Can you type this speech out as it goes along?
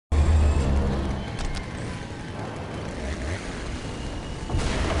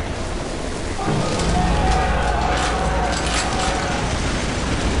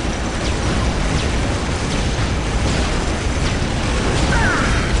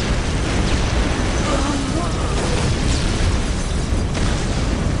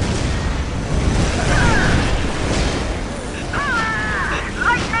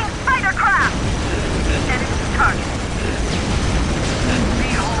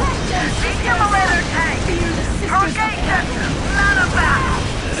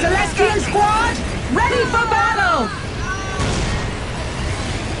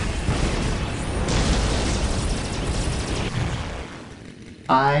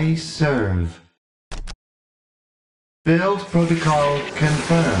I serve. Build protocol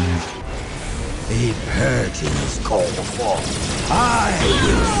confirmed. A purging is called for. I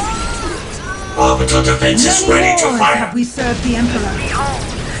will. Orbital defense is ready to fire. Have we served the Emperor? Behold,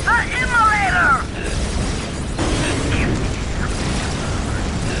 the immolator!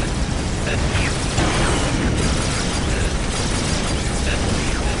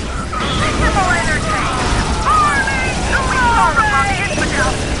 The immolator tank! Army to array!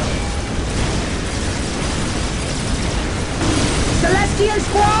 Celestial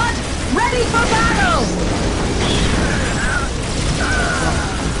Squad, ready for battle!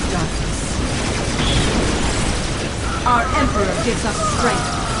 Our Emperor gives us strength.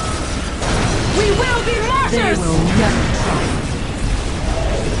 We will be martyrs! They will never triumph.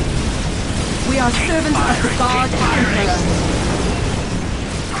 We are servants of the God Emperor.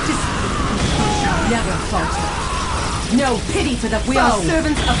 Never falter. No pity for the foe. We are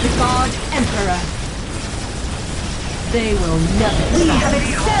servants of the God Emperor. They will never triumph. We have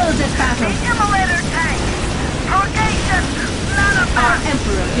excelled at battle. The immolator tank! Purgation! Manifest! Our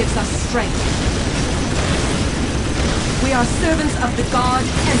Emperor gives us strength. We are servants of the God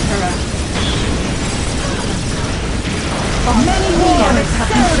Emperor. Many wars have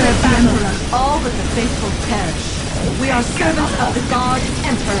served the Emperor. All but the faithful perish. We are servants of the God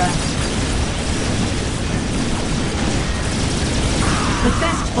Emperor. The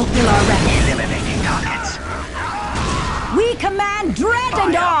best fulfill our ranks. Eliminating targets. We command dread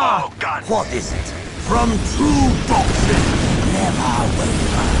and awe! Oh, God. What is it? From true doctrine, never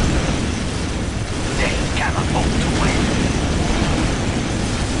waver. They cannot hope to win.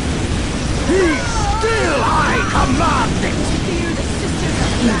 Be still, I command it! Fear the sisters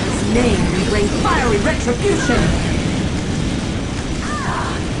of in his name we bring fiery retribution!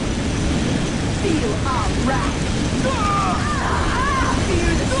 Feel our wrath! Fear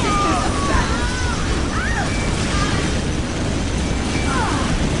the sisters of battle!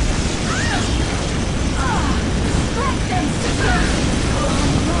 Strike them, sisters!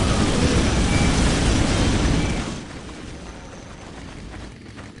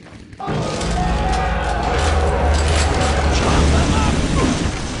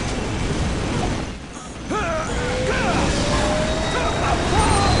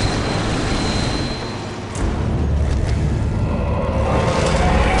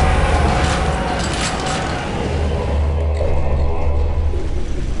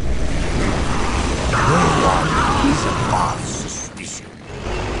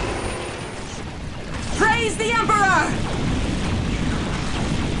 Praise the Emperor!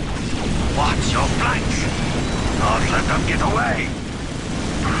 Watch your flanks. Don't let them get away.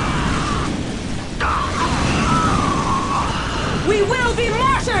 We will be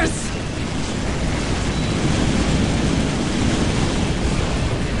martyrs!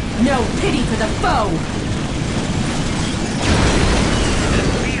 No pity for the foe!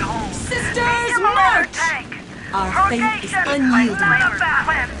 Behold, Sisters, the march! tank. Our faith is unyielding.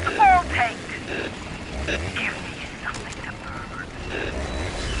 Manifest all tanked. Give me something to burn.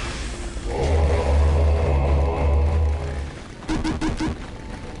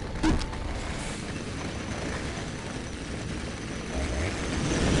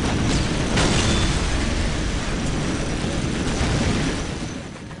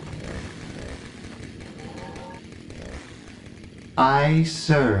 I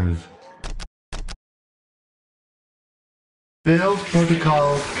serve. Build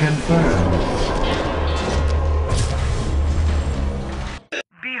protocol confirmed.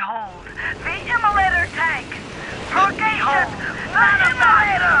 Behold, the immolator tank. Purgation, the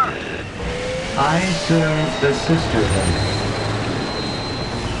immolator. I serve the sisterhood.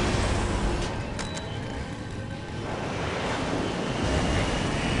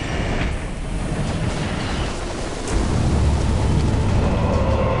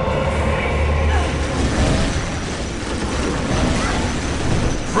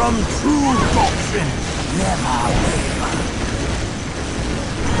 From true doctrine, never waver.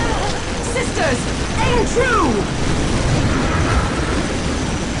 Sisters, aim true!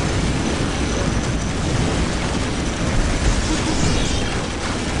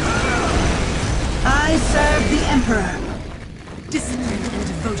 I serve the Emperor. Discipline and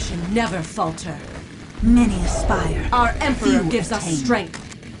devotion never falter. Many aspire. Our Emperor gives us strength.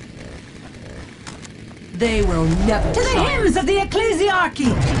 They will never To the triumph. hymns of the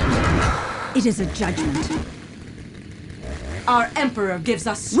Ecclesiarchy! It is a judgment. Our Emperor gives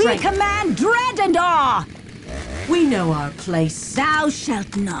us We strength. command dread and awe! We know our place. Thou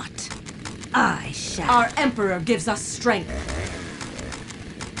shalt not. I shall. Our Emperor gives us strength.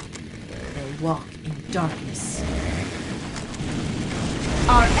 They walk in darkness.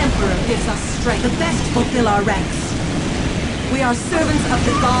 Our Emperor gives us strength. The best fulfill our ranks. We are servants of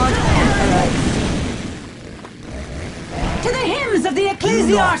the God Emperor. To the hymns of the Do not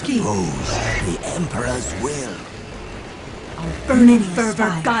ecclesiarchy! oppose the Emperor's will. Our burning Many fervor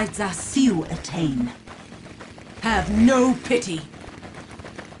aspire. guides us. Few attain. Have no pity.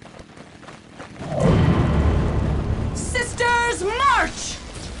 Sisters, march!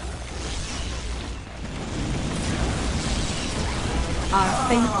 Our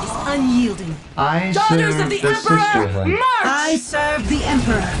faith is unyielding. I Daughters serve of the the Emperor, sisterhood. march! I serve the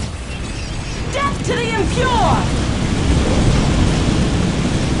Emperor. Death to the impure!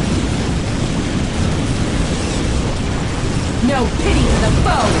 No pity for the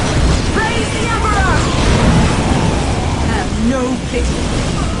foe! Praise the Emperor! Have no pity.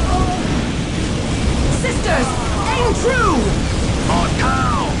 Sisters, aim true! For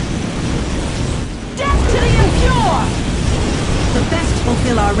Tau! Death to the impure! The best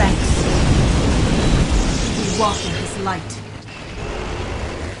fulfill our ranks. We walk in his light.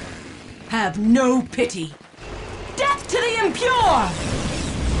 Have no pity. Death to the impure!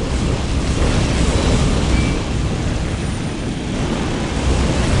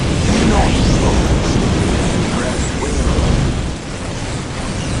 Do not oppose the Emperor's will.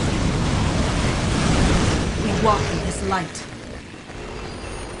 We walk in his light.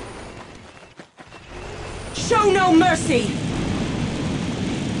 Show no mercy!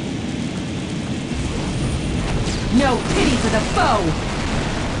 No pity for the foe!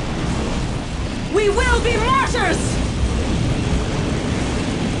 We will be martyrs!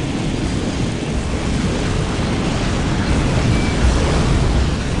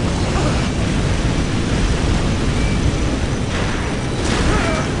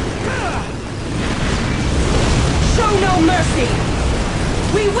 Show no mercy!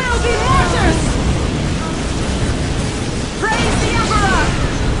 We will be martyrs! Praise the Emperor!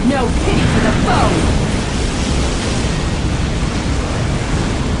 No pity for the foe!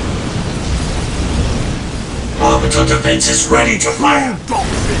 Orbital defense is ready to fire.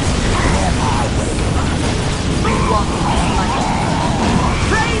 Doctrine never waver. We walk in his light.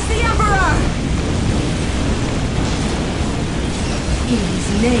 Praise the Emperor! In his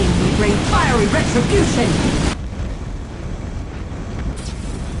name we bring fiery retribution!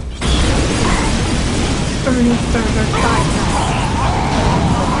 Burning fervor guides us.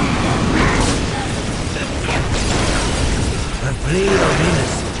 The plea of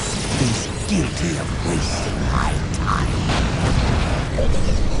innocence is guilty of wasting my time.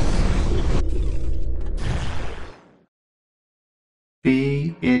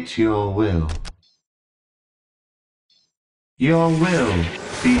 Be it your will. Your will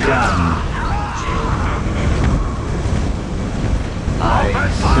be done. I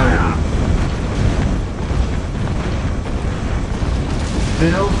serve.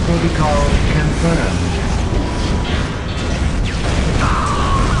 Build protocol confirmed.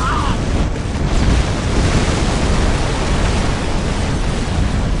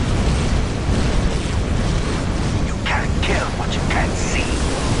 You can't kill what you can't see.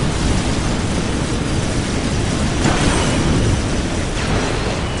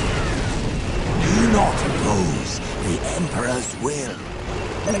 Do not oppose the Emperor's will.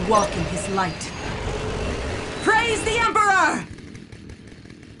 We walk in his light. Praise the Emperor!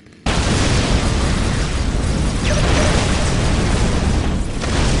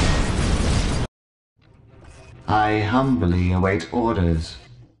 I humbly await orders,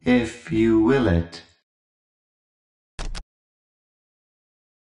 if you will it.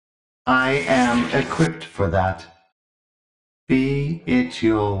 I am equipped for that. Be it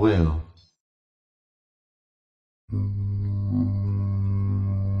your will.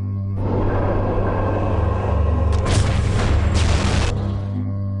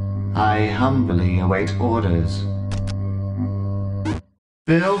 I humbly await orders.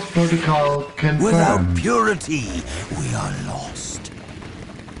 Build protocol confirmed. Without purity, we are lost.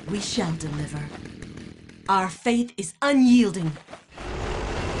 We shall deliver. Our faith is unyielding.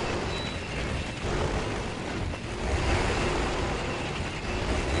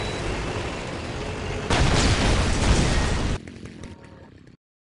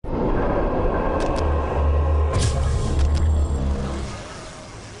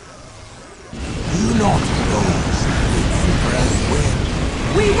 Do not oppose the Emperor's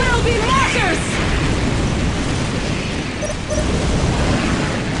will. We will be martyrs!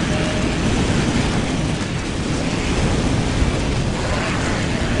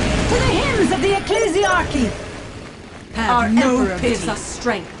 To the hymns of the ecclesiarchy! Our no Emperor pity. gives us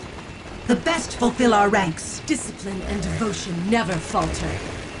strength. The best fulfill our ranks. Discipline and devotion never falter.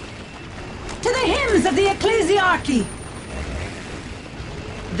 To the hymns of the ecclesiarchy!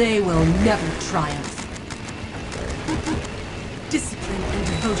 They will never triumph. Discipline and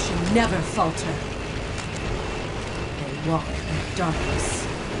devotion never falter. They walk in darkness.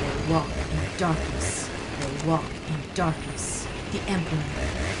 They walk in darkness. They walk in darkness. The Emperor,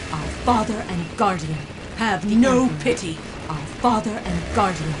 our father and guardian, have no pity. Our father and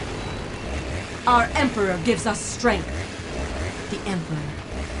guardian. Our Emperor gives us strength. The Emperor,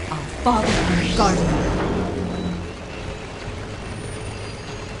 our father and guardian.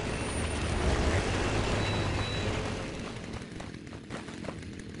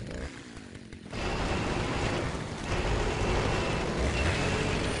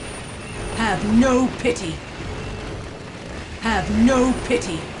 Have no pity. Have no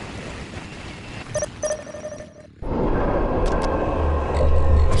pity.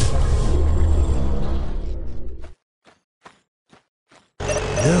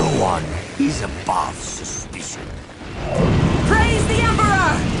 No one is above suspicion. Praise the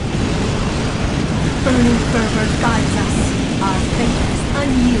Emperor! Burning fervor guides us. Our faith is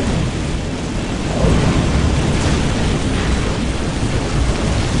unyielding.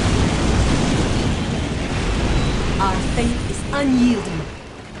 Our faith is unyielding.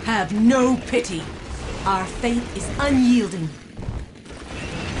 Have no pity. Our faith is unyielding.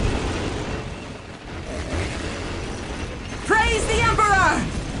 Praise the Emperor!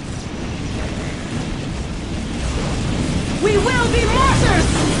 We will be martyrs!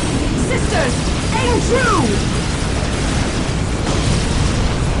 Sisters, aim true!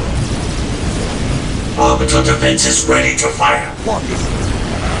 Orbital defenses ready to fire. What is it?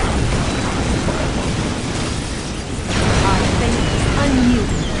 Our faith is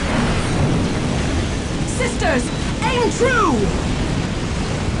unyielding. Sisters, aim true!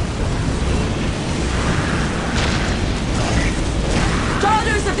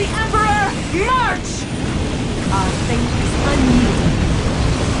 Daughters of the Emperor, march! Our faith is unyielding.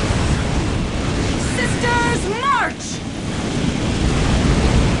 Sisters, march!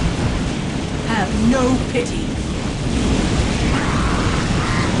 Have no pity.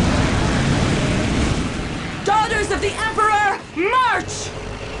 Daughters of the Emperor, march!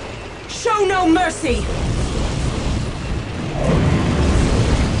 Show no mercy!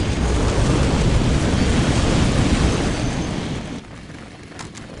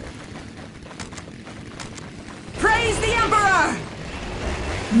 Praise the Emperor!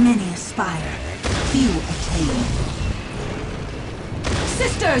 Many aspire, few attain.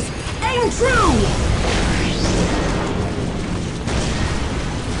 Sisters, aim true!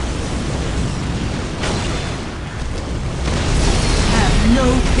 Have no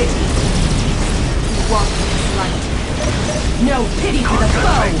pity. Walk in his light. No pity for the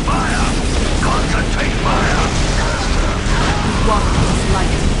foe! Fire! Concentrate fire! Walk in his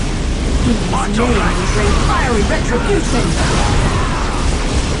light. In his name we bring fiery retribution!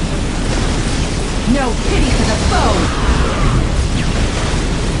 No pity for the foe!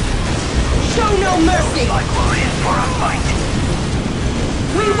 Show no mercy! Like we're in for a fight!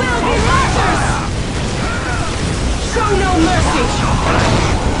 We will be martyrs! Show no mercy!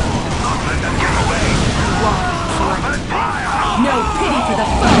 Don't let them get away! Walk in his light. Open fire! No pity for the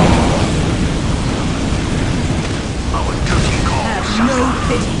foe! Our duty calls. Have no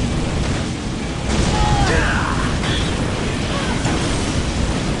pity!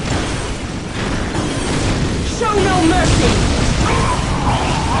 Show no mercy!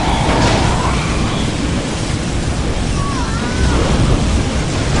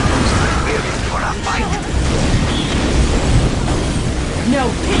 We're in for a fight! No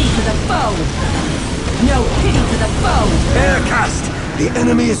pity for the foe! No pity for the foe! Aircast! The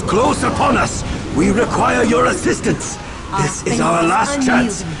enemy is close upon us! We require your assistance! This is our last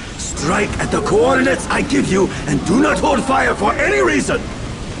chance! Strike at the coordinates I give you and do not hold fire for any reason!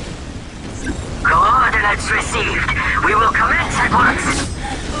 Coordinates received. We will commence at once.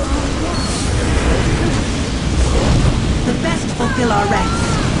 The best fulfill our ranks.